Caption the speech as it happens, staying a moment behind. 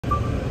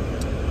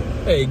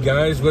Hey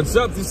guys, what's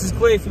up? This is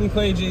Clay from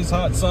Clay J's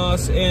Hot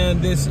Sauce,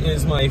 and this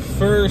is my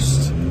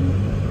first,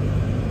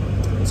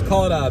 let's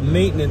call it a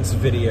maintenance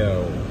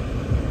video,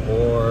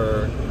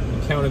 or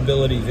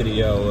accountability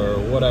video, or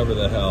whatever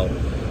the hell.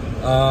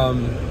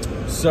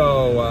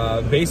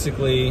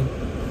 Basically,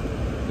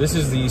 this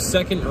is the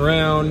second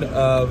round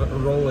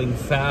of rolling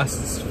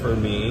fasts for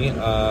me.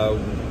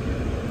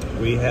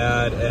 We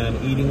had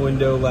an eating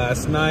window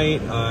last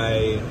night.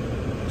 I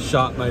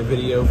shot my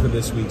video for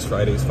this week's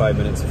Friday's 5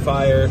 Minutes of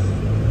Fire,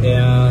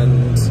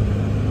 and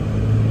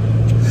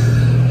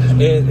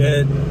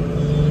it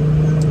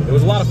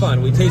was a lot of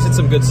fun. We tasted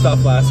some good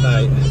stuff last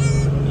night.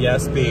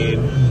 Yes,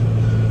 Bean.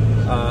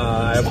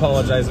 I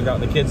apologize, I've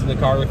got the kids in the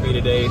car with me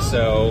today,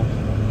 so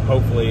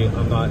hopefully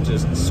I'm not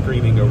just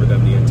screaming over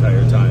them the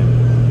entire time.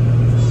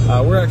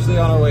 We're actually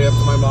on our way up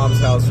to my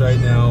mom's house right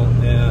now,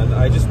 and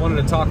I just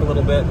wanted to talk a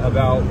little bit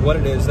about what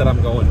it is that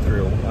I'm going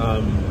through.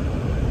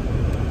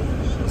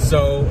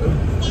 So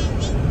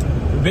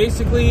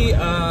basically,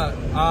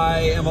 I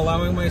am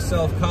allowing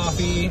myself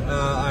coffee.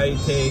 I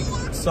take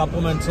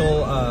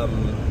supplemental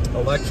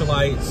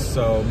electrolytes,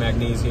 so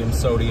magnesium,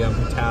 sodium,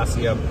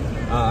 potassium.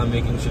 I'm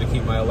making sure to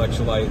keep my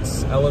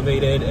electrolytes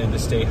elevated and to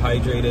stay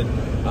hydrated,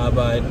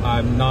 but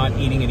I'm not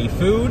eating any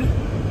food.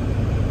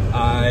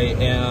 I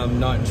am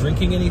not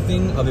drinking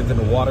anything other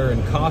than water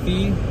and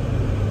coffee,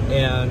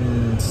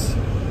 and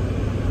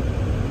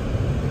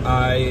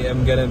I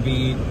am gonna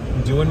be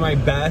doing my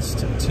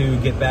best to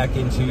get back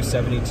into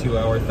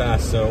 72-hour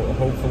fast. So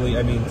hopefully,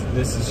 I mean,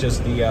 this is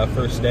just the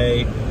first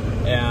day,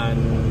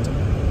 and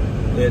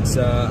it's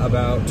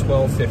about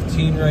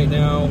 12:15 right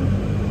now,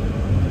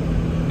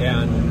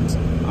 and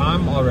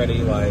I'm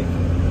already like,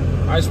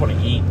 I just want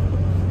to eat.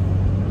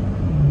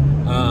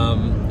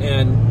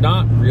 And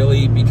not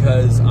really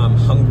because I'm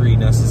hungry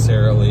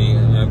necessarily,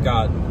 and I've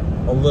got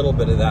a little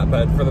bit of that,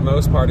 but for the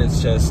most part,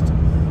 it's just,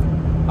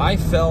 I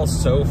fell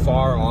so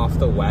far off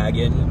the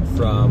wagon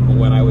from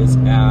when I was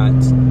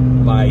at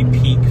my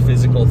peak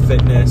physical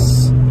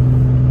fitness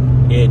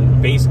in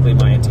basically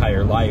my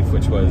entire life,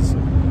 which was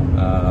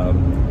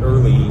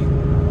early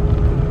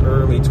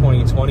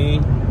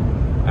 2020.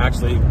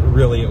 Actually,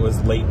 really, it was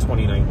late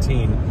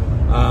 2019.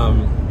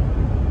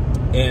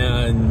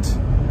 And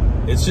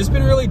it's just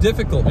been really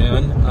difficult,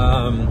 man.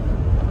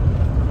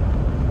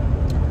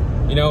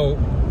 You know,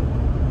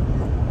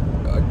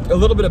 a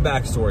little bit of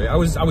backstory. I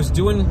was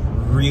doing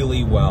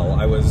really well.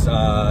 I was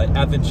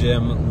at the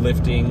gym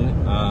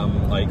lifting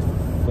like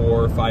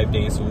 4 or 5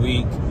 days a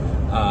week.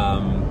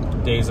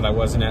 Days that I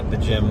wasn't at the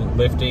gym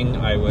lifting,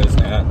 I was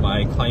at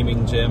my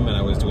climbing gym, and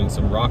I was doing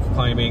some rock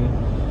climbing,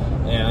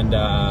 and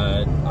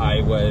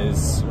I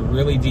was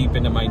really deep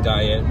into my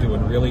diet,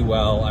 doing really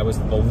well. I was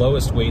the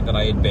lowest weight that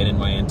I had been in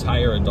my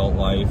entire adult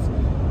life,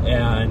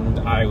 and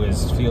I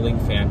was feeling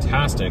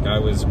fantastic. I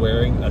was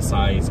wearing a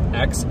size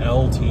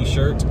XL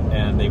t-shirt,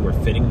 and they were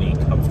fitting me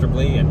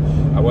comfortably,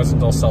 and I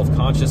wasn't all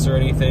self-conscious or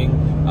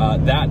anything.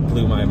 That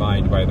blew my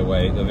mind, by the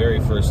way, the very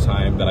first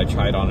time that I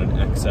tried on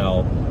an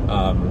XL.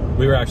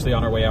 We were actually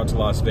on our way out to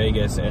Las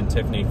Vegas, and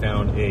Tiffany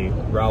found a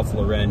Ralph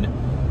Lauren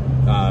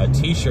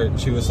t-shirt.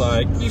 She was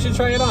like, you should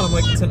try it on. I'm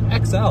like, it's an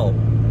XL.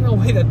 No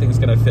way that thing's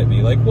gonna fit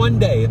me. Like, one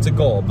day, it's a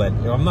goal, but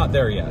you know, I'm not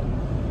there yet.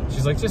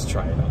 She's like, just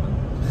try it on.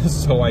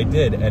 So I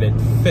did, and it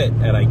fit,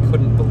 and I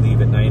couldn't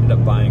believe it, and I ended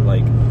up buying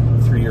like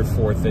 3 or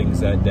 4 things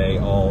that day,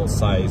 all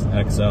size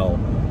XL.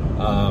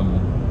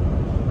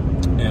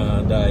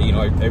 You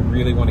know, I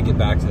really want to get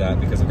back to that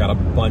because I've got a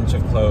bunch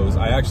of clothes.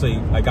 I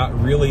got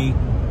really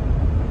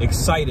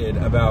excited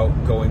about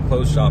going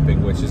clothes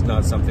shopping, which is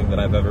not something that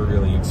I've ever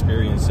really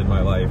experienced in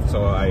my life.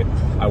 So I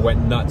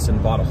went nuts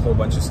and bought a whole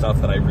bunch of stuff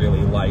that I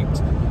really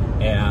liked,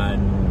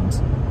 and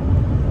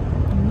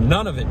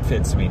none of it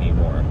fits me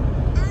anymore.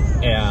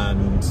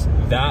 And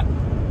that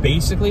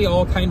basically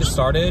all kind of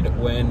started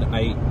when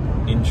I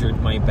injured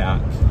my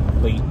back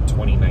late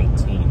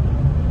 2019.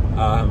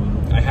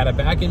 I had a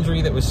back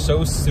injury that was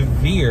so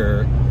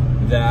severe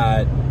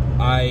that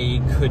I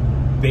could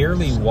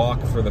barely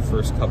walk for the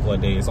first couple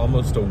of days,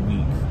 almost a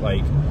week.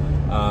 Like,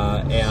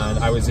 and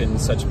I was in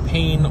such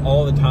pain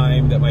all the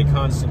time that my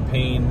constant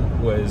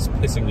pain was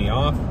pissing me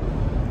off.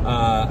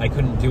 I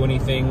couldn't do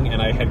anything,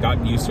 and I had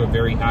gotten used to a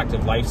very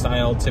active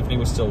lifestyle. Tiffany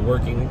was still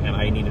working, and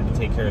I needed to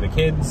take care of the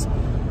kids.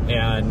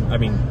 And I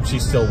mean,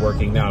 she's still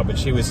working now, but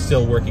she was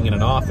still working in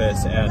an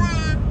office, and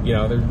you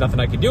know, there's nothing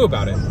I could do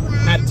about it.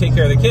 Had to take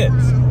care of the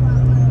kids.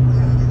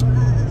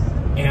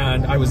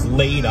 And I was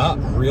laid up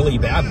really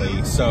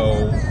badly,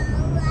 so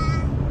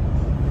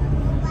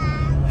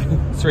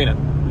Serena,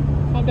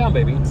 calm down,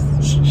 baby.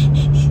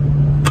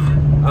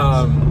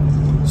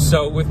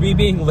 So with me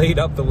being laid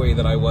up the way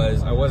that I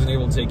wasn't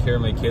able to take care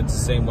of my kids the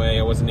same way.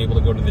 I wasn't able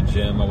to go to the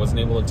gym. I wasn't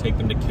able to take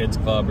them to kids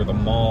club or the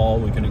mall.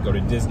 We couldn't go to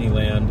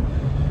Disneyland.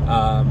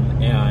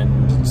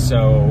 And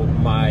so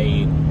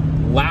my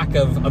lack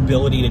of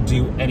ability to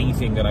do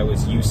anything that I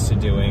was used to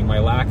doing, my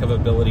lack of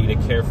ability to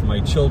care for my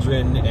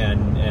children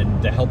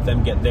and to help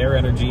them get their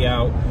energy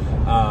out,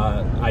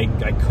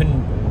 I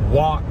couldn't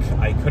walk,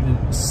 I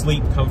couldn't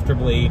sleep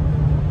comfortably,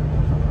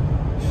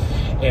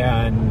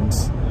 and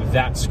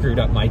that screwed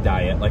up my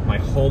diet. Like, my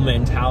whole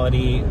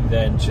mentality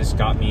then just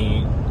got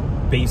me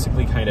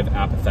basically kind of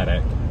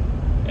apathetic,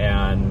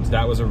 and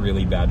that was a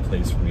really bad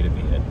place for me to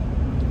be in.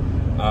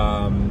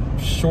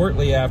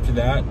 Shortly after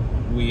that,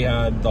 we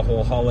had the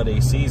whole holiday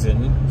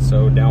season,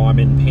 so now I'm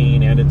in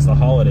pain and it's the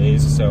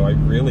holidays, so I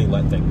really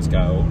let things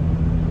go.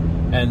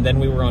 And then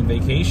we were on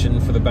vacation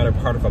for the better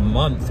part of a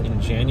month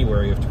in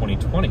January of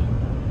 2020.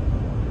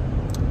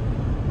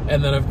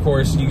 And then, of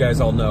course, you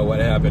guys all know what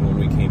happened when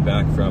we came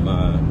back from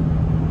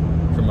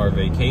our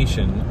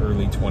vacation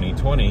early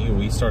 2020.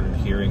 We started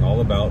hearing all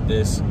about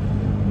this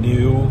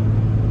new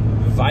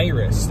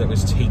virus that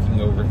was taking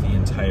over the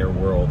entire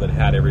world that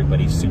had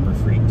everybody super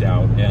freaked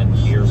out. And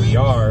here we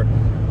are,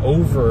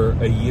 over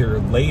a year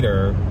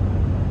later,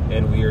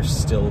 and we are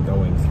still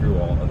going through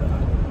all of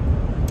that.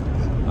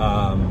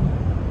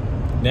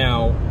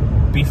 Now,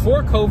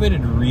 before COVID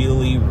had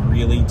really,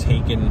 really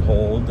taken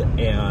hold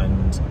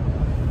and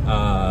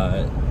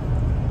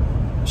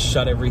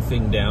shut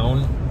everything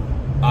down,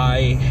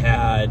 I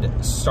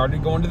had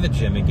started going to the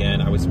gym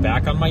again. I was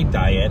back on my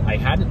diet. I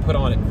hadn't put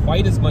on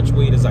quite as much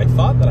weight as I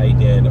thought that I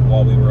did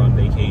while we were on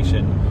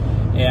vacation.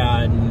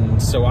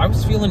 And so I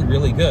was feeling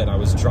really good. I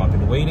was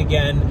dropping weight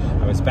again.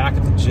 I was back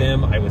at the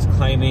gym. I was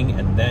climbing.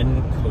 And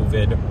then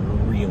COVID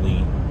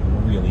really,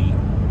 really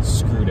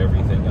screwed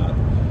everything up.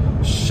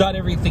 Shut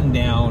everything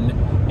down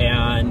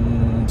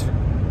and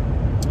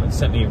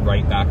sent me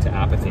right back to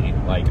apathy.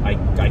 Like,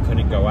 I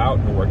couldn't go out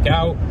and work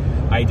out.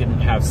 I didn't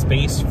have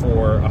space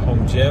for a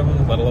home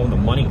gym, let alone the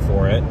money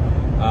for it.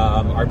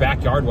 Our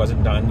backyard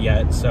wasn't done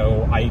yet,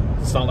 so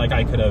it's not like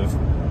I could have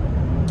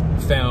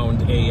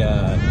found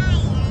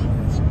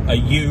a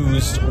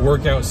used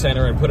workout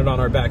center and put it on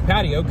our back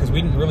patio, because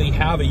we didn't really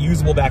have a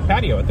usable back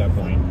patio at that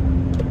point.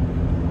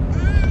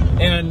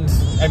 And,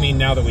 I mean,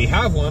 now that we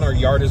have one, our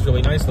yard is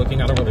really nice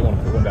looking. I don't really want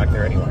to put one back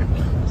there anyway.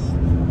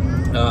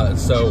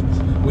 So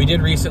we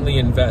did recently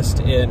invest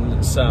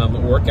in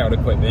some workout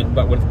equipment,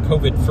 but when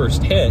COVID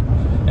first hit,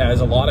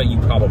 as a lot of you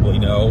probably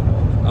know,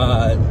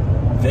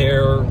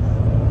 there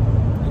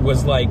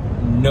was like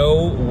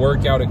no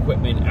workout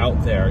equipment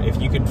out there.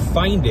 If you could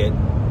find it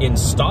in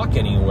stock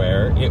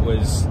anywhere, it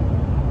was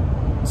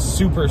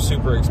super,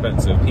 super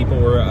expensive. People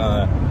were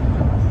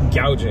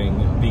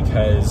gouging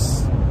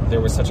because there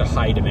was such a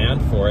high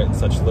demand for it and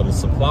such little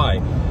supply.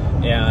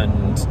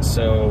 And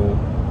so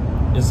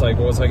it's like,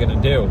 what was I gonna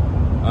do?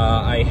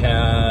 I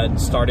had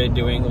started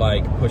doing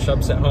like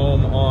push-ups at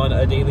home on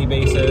a daily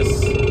basis,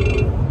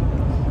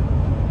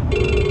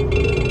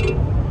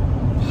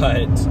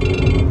 but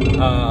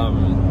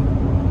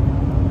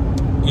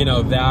you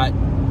know, that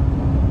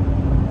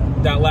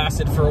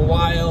lasted for a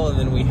while, and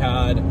then we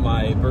had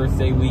my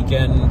birthday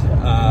weekend,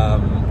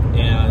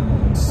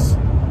 and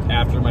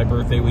after my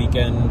birthday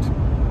weekend,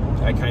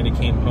 I kind of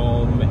came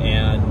home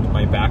and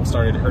my back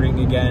started hurting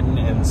again,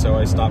 and so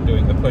I stopped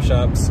doing the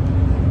push-ups.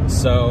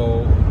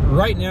 So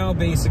right now,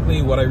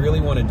 basically, what I really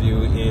want to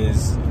do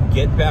is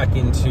get back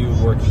into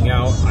working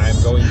out.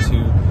 I'm going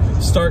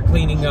to start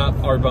cleaning up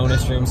our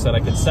bonus room so that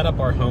I can set up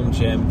our home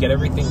gym, get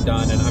everything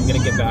done, and I'm going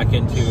to get back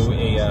into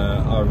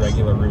a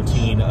regular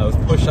routine of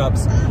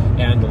push-ups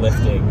and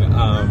lifting.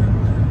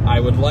 I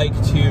would like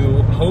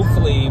to,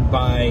 hopefully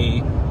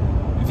by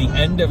the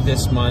end of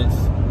this month,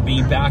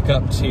 be back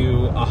up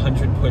to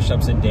 100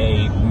 push-ups a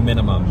day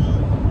minimum.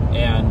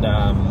 And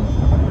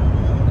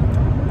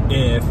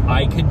if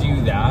I could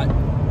do that,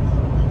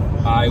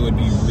 I would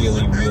be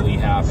really, really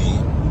happy.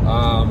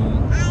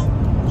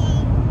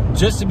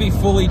 Just to be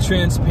fully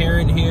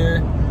transparent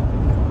here,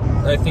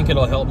 I think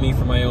it'll help me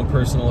for my own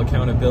personal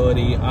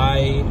accountability.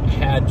 I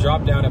had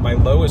dropped down at my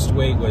lowest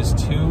weight was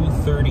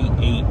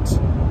 238,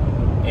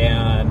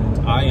 and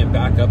I am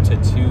back up to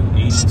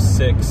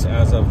 286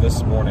 as of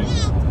this morning.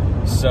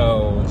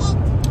 So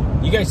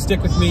you guys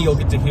stick with me. You'll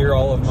get to hear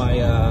all of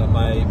my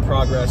my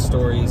progress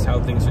stories,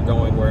 how things are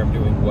going, where I'm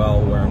doing well,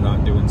 where I'm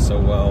not doing so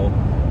well.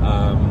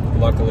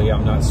 Luckily,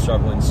 I'm not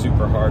struggling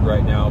super hard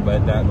right now,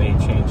 but that may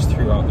change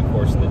throughout the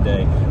course of the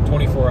day.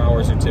 24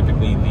 hours are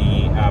typically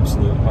the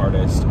absolute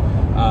hardest.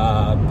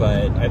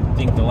 But I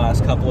think the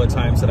last couple of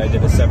times that I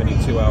did a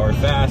 72-hour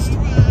fast,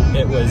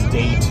 it was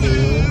day 2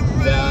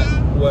 that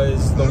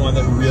was the one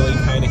that really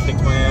kind of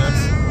kicked my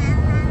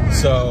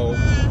ass. So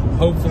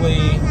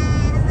hopefully,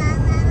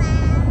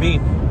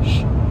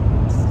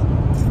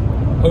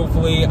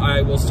 hopefully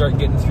I will start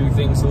getting through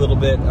things a little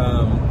bit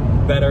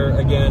better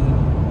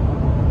again.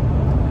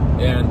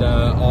 And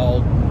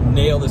I'll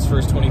nail this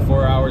first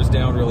 24 hours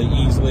down really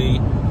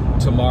easily.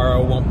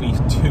 Tomorrow won't be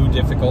too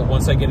difficult.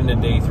 Once I get into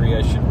day 3,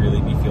 I should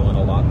really be feeling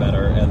a lot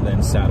better. And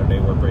then Saturday,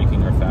 we're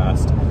breaking our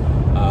fast.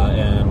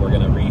 And we're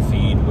going to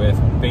refeed with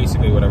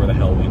basically whatever the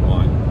hell we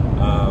want.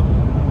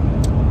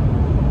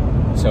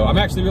 So I'm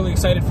actually really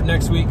excited for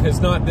next week,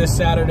 because not this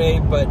Saturday,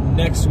 but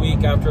next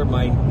week after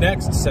my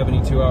next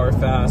 72-hour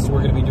fast,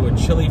 we're going to be doing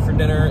chili for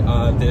dinner.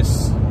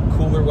 This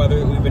cooler weather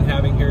that we've been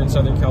having here in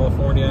Southern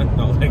California,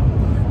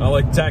 not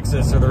like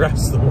Texas or the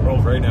rest of the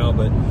world right now,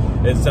 but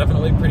it's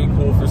definitely pretty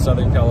cool for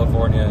Southern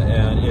California,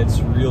 and it's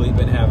really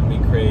been having me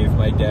crave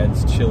my my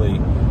dad's chili,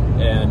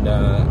 and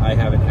I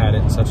haven't had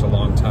it in such a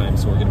long time,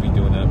 so we're going to be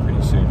doing that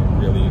pretty soon. I'm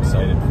really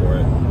excited for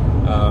it.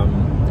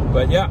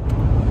 But yeah,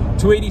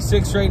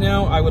 286 right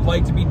now. I would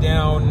like to be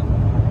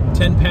down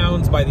 10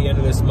 pounds by the end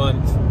of this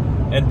month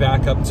and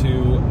back up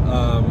to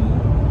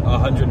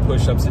 100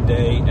 push-ups a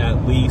day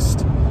at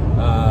least.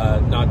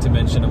 Not to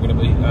mention I'm going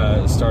to be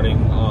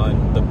starting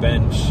on the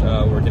bench,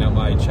 working out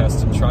my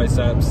chest and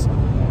triceps,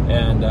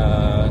 and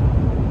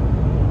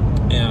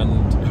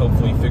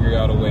hopefully figure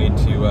out a way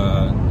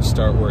to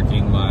start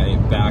working my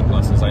back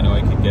muscles. I know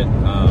I could get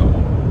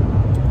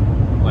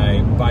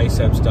my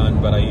biceps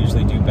done, but I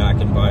usually do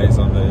back and bis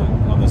on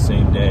the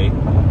same day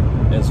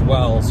as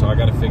well. So I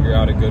got to figure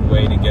out a good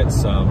way to get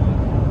some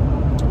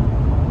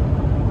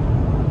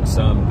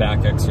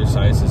back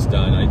exercises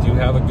done. I do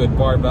have a good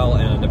barbell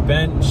and a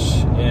bench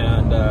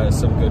and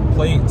some good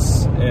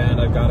plates,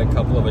 and I've got a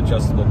couple of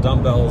adjustable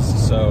dumbbells,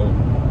 so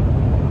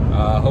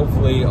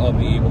hopefully I'll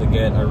be able to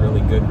get a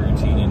really good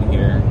routine in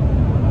here.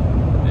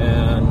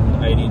 And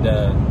I need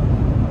to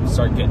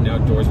start getting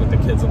outdoors with the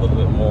kids a little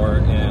bit more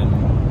and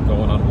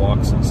going on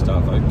walks and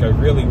stuff. I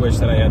really wish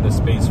that I had the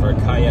space for a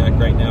kayak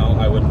right now.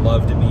 I would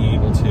love to be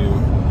able to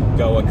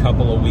go a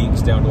couple of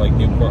weeks down to like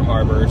Newport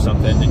Harbor or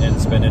something and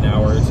spend an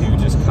hour or two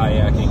just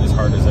kayaking as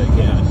hard as I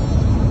can.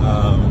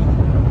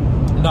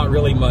 Not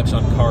really much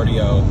on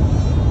cardio,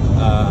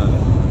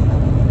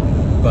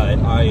 but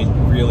I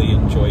really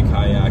enjoy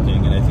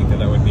kayaking, and I think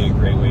that would be a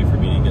great way for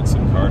me to get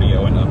some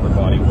cardio and upper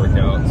body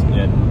workouts.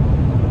 And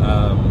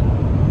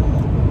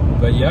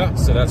but yeah,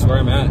 so that's where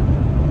I'm at.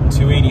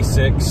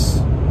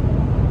 286.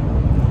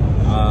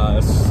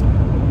 It's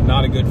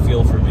not a good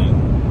feel for me.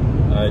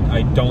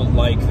 I don't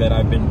like that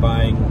I've been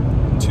buying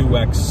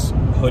 2X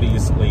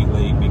hoodies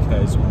lately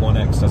because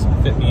 1X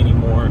doesn't fit me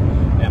anymore,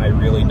 and I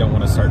really don't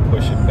want to start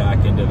pushing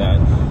back into that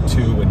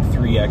 2 and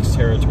 3X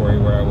territory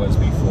where I was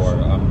before.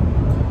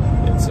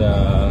 It's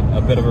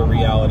a bit of a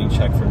reality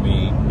check for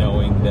me,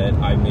 knowing that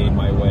I made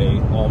my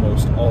way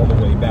almost all the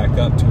way back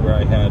up to where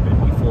I had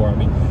been before. I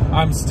mean,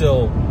 I'm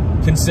still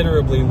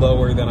considerably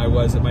lower than I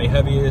was at my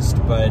heaviest,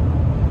 but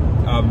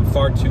I'm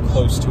far too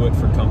close to it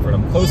for comfort.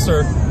 I'm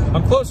closer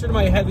to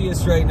my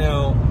heaviest right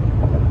now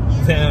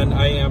than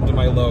I am to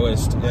my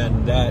lowest,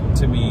 and that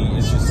to me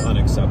is just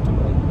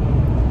unacceptable.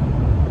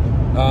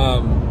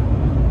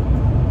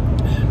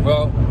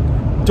 Well,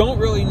 don't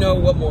really know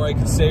what more I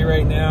can say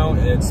right now.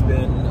 It's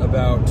been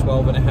about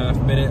 12 and a half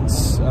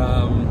minutes.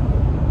 I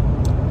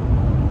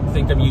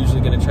think I'm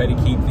usually going to try to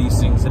keep these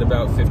things at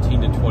about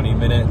 15 to 20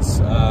 minutes,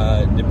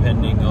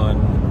 depending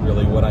on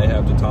really what I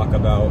have to talk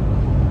about.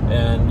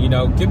 And, you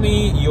know, give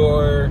me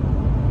your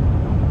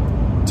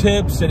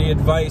tips, any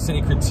advice,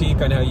 any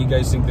critique on how you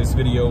guys think this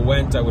video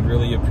went. I would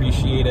really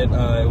appreciate it.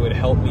 It would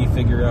help me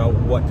figure out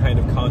what kind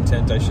of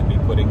content I should be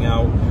putting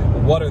out.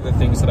 What are the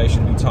things that I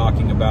should be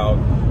talking about?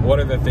 What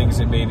are the things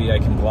that maybe I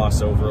can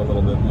gloss over a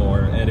little bit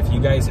more? And if you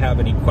guys have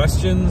any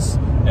questions,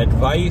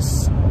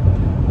 advice,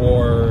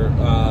 or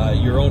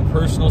your own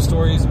personal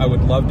stories, I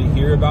would love to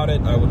hear about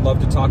it. I would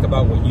love to talk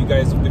about what you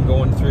guys have been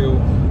going through,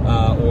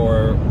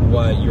 or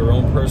what your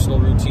own personal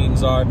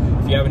routines are.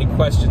 If you have any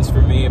questions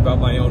for me about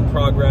my own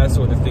progress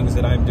or the things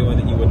that I'm doing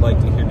that you would like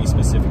to hear me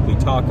specifically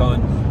talk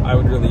on, I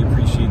would really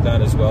appreciate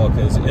that as well,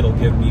 because it'll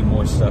give me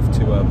more stuff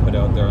to put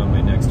out there on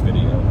my next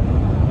video.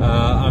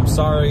 I'm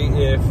sorry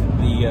if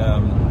the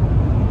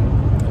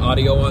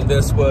audio on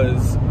this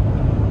was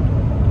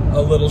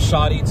a little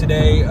shoddy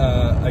today.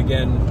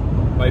 Again,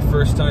 my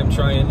first time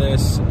trying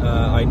this.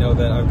 I know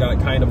that I've got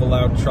kind of a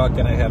loud truck,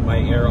 and I have my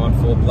air on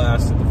full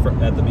blast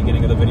at the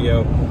beginning of the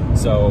video,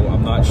 so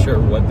I'm not sure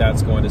what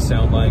that's going to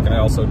sound like. I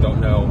also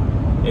don't know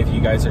if you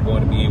guys are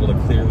going to be able to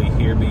clearly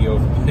hear me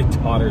over my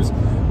daughter's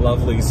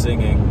lovely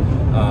singing.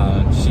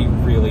 She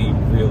really,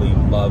 really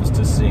loves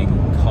to sing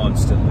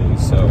constantly,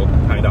 so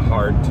kind of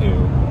hard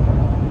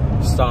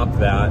to stop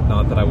that.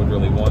 Not that I would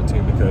really want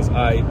to, because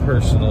I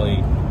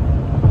personally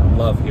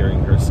love hearing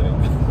her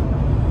sing.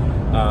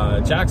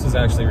 Jax is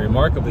actually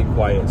remarkably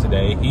quiet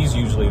today. He's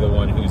usually the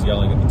one who's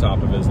yelling at the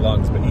top of his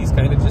lungs, but he's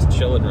kind of just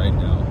chilling right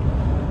now.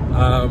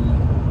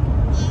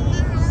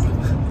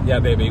 Yeah,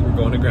 baby, we're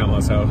going to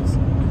Grandma's house.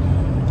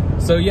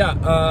 So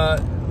yeah,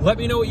 let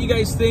me know what you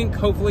guys think.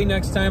 Hopefully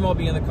next time I'll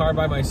be in the car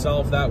by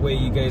myself. That way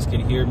you guys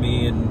can hear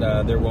me, and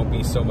there won't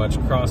be so much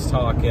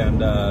crosstalk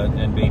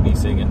and baby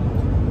singing.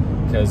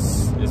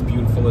 Because as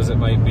beautiful as it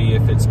might be,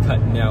 if it's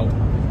cutting out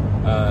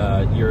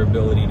your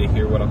ability to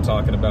hear what I'm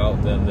talking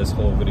about, then this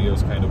whole video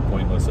is kind of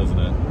pointless, isn't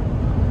it?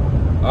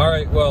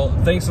 Alright, well,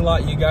 thanks a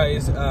lot, you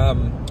guys.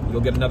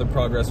 You'll get another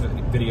progress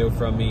video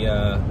from me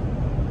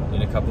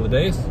in a couple of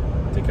days.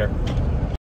 Take care.